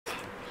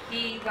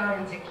he got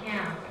into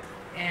camp,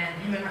 and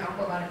him and my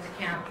uncle got into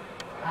camp.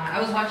 I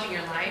was watching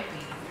your live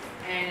feed,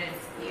 and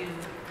you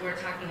were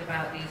talking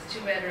about these 2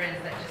 veterans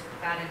that just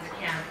got into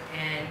camp,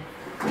 and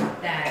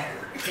that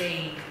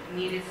they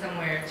needed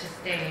somewhere to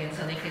stay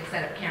until they could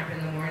set up camp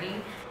in the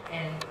morning,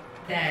 and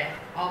that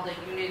all the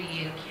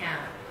unity in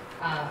camp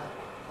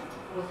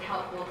was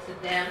helpful to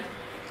them.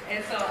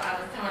 And so I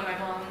was telling my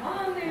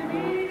mom, they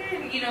made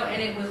it, you know,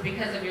 and it was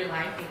because of your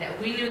life feed that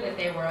we knew that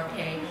they were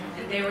okay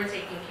and they were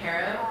taken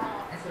care of.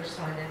 And so I just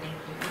wanted to thank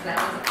you because that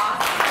was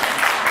awesome.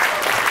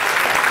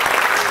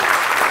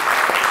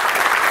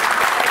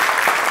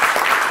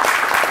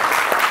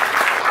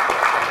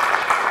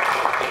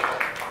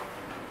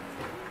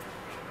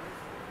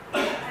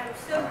 I'm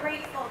so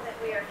grateful that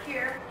we are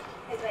here,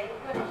 as I'm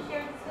going to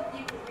share this with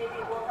you because maybe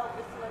it will help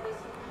with some of us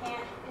who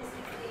can't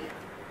physically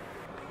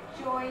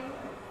join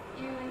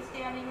you in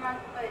Standing Rock,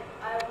 but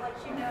I will let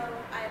you know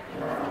I've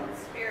been with you in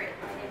spirit.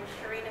 My name is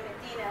Sharina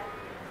Medina,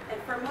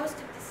 and for most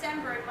of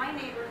December in my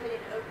neighborhood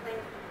in Oakland,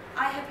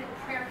 I have been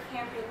prayer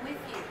camping with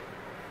you.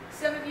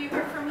 Some of you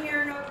are from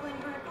here in Oakland,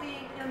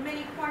 Berkeley, in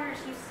many corners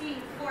you see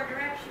 4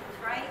 directions,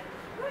 right?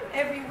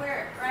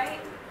 Everywhere,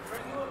 right?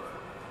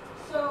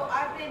 So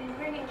I've been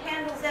bringing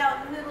candles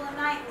out in the middle of the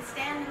night and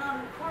standing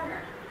on the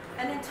corner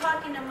and then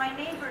talking to my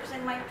neighbors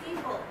and my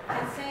people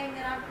and saying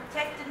that I'm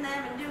protecting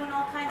them and doing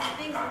all kinds of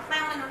things and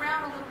clowning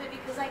around a little bit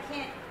because I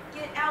can't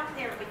get out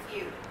there with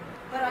you.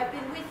 But I've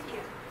been with you.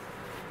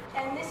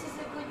 And this is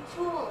a good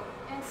tool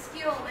and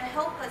skill to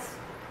help us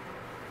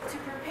to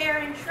prepare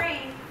and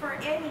train for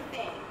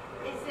anything,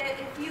 is that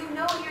if you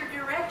know your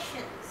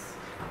directions,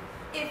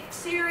 if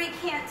Siri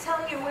can't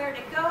tell you where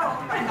to go, you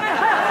don't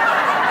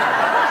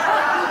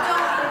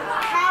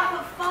have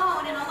a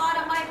phone, and a lot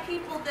of my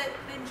people that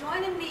have been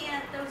joining me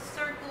at those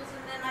circles,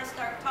 and then I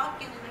start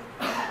talking, and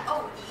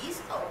oh,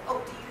 east?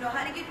 Oh, do you know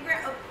how to get to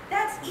ground? Oh,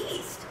 that's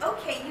east.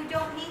 Okay, you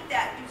don't need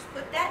that. You just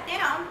put that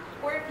down,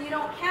 or if you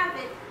don't have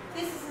it,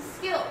 this is a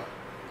skill.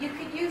 You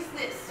could use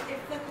this if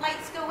the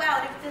lights go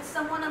out, if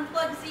someone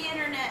unplugs the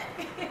internet,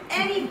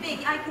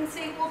 anything. I can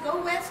say, well, go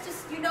west,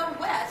 just,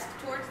 west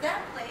towards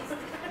that place.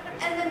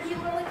 And then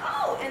people are like,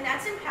 oh, and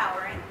that's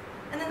empowering.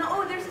 And then,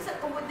 oh, this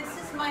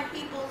is my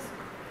people's,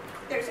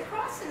 there's a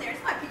cross in there,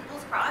 it's my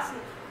people's cross.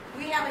 And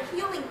we have a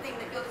healing thing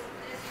that goes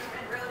to this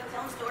Red Road and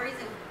telling stories,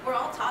 and we're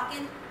all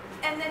talking.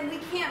 And then we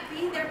can't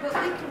be there, but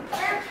we can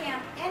prayer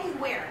camp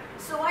anywhere.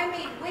 So I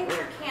made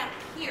winter camp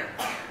here.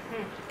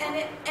 And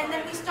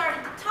then we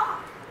started to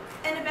talk.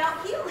 And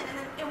about healing, and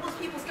then once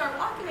people start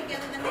walking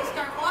together, then they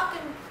start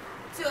walking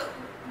to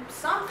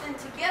something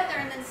together,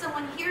 and then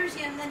someone hears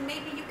you, and then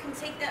maybe you can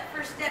take that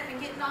first step in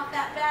getting off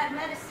that bad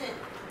medicine,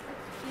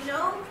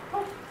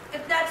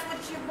 if that's what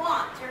you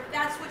want, or if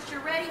that's what you're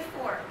ready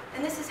for.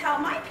 And this is how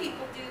my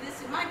people do this,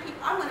 and my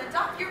people, I'm going to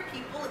adopt your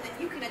people, and then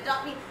you can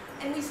adopt me.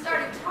 And we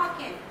started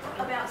talking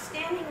about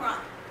Standing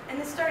Rock, and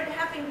this started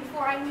happening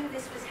before I knew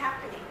this was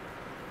happening.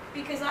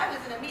 Because I was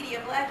in a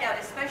media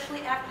blackout,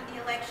 especially after the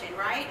election,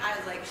 right? I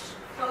was like,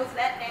 close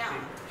that down.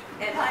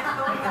 And I'm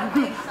going on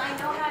because I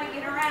know how to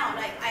get around.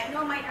 I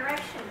know my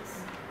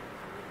directions.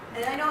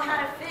 And I know how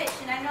to fish,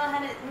 and I know how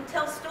to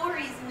tell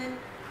stories. And then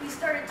we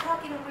started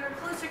talking, and we were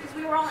closer because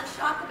we were all in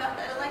shock about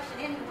that election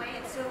anyway.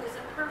 And so it was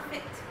a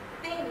perfect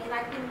thing, and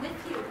I've been with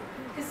you.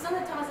 Because some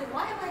of the time I was like,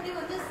 why am I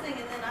doing this thing?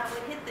 And then I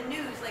would hit the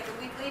news like a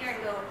week later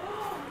and go,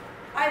 oh,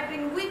 I've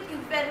been with you,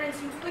 veterans.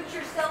 You put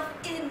yourself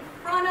in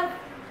front of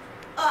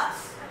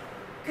us,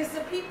 because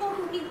the people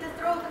who need to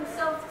throw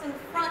themselves in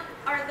front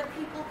are the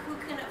people who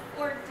can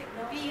afford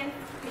to be in,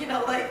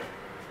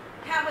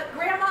 have a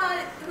grandma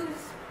who's,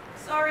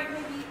 sorry,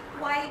 maybe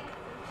white,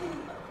 can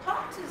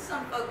talk to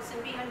some folks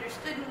and be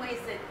understood in ways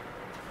that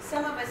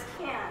some of us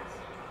can't.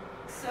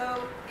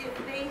 So if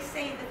they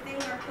say the thing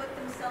or put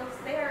themselves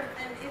there,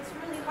 then it's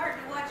really hard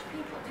to watch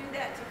people do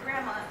that to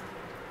grandma.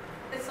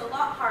 It's a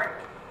lot harder.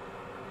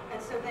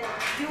 And so then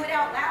do it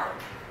out loud.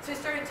 So I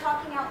started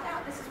talking out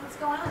loud. This is what's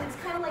going on. It's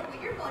kind of like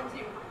what you're going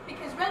through.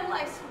 Because red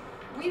lives,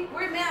 we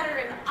matter,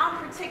 and I'm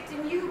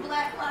protecting you,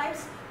 black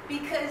lives,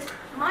 because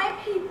my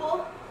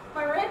people,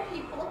 my red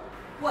people,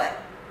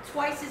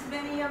 twice as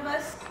many of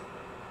us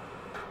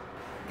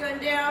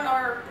gunned down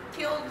or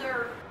killed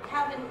or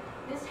having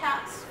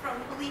mishaps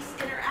from police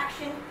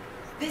interaction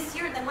this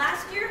year than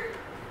last year,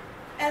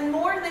 and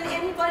more than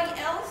anybody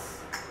else.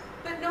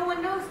 But no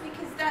one knows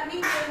because that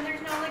media, and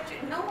there's no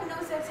lecture, no one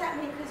knows that's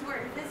happening because we're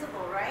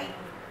invisible, right?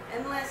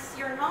 Unless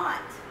you're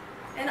not.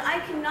 And I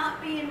cannot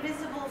be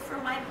invisible for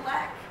my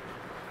black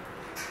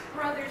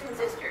brothers and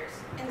sisters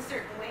in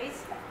certain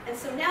ways. And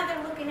so now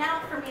they're looking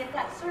out for me at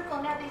that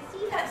circle. Now they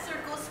see that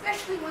circle,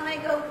 especially when I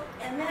go,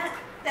 and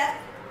that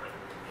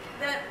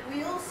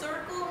wheel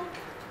circle,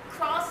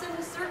 cross in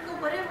the circle,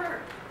 whatever.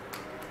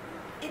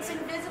 It's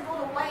invisible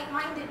to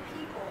white-minded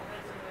people.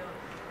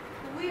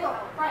 The wheel,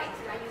 right,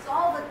 and I use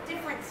all the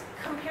different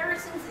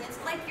comparisons, and it's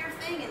like your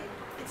thing, and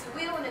it's a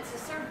wheel and it's a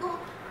circle.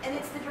 And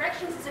it's the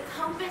directions, it's a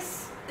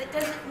compass that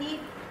doesn't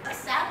need a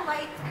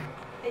satellite.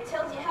 It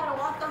tells you how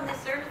to walk on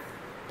this earth.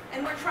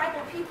 And we're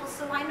tribal people,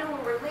 so I know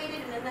we're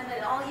related, and then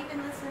it all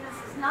evenness, and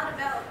this is not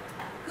about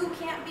who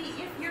can't be.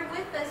 If you're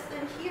with us,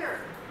 then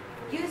here,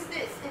 use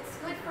this. It's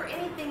good for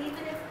anything,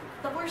 even if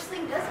the worst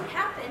thing doesn't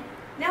happen.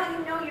 Now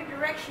you know your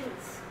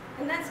directions,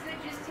 and that's good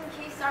just in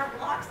case our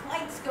blocks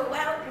lights go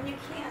out and you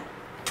can't.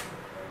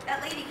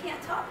 That lady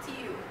can't talk to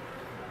you.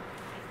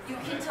 You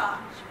can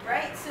talk,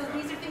 right? So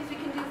these are things we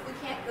can do if we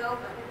can't go,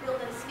 but we're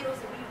building skills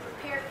and be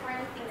prepared for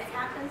anything that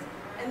happens,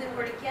 and then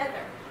we're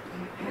together.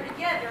 We're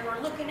together, and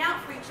we're looking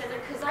out for each other,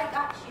 because I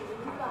got you,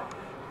 and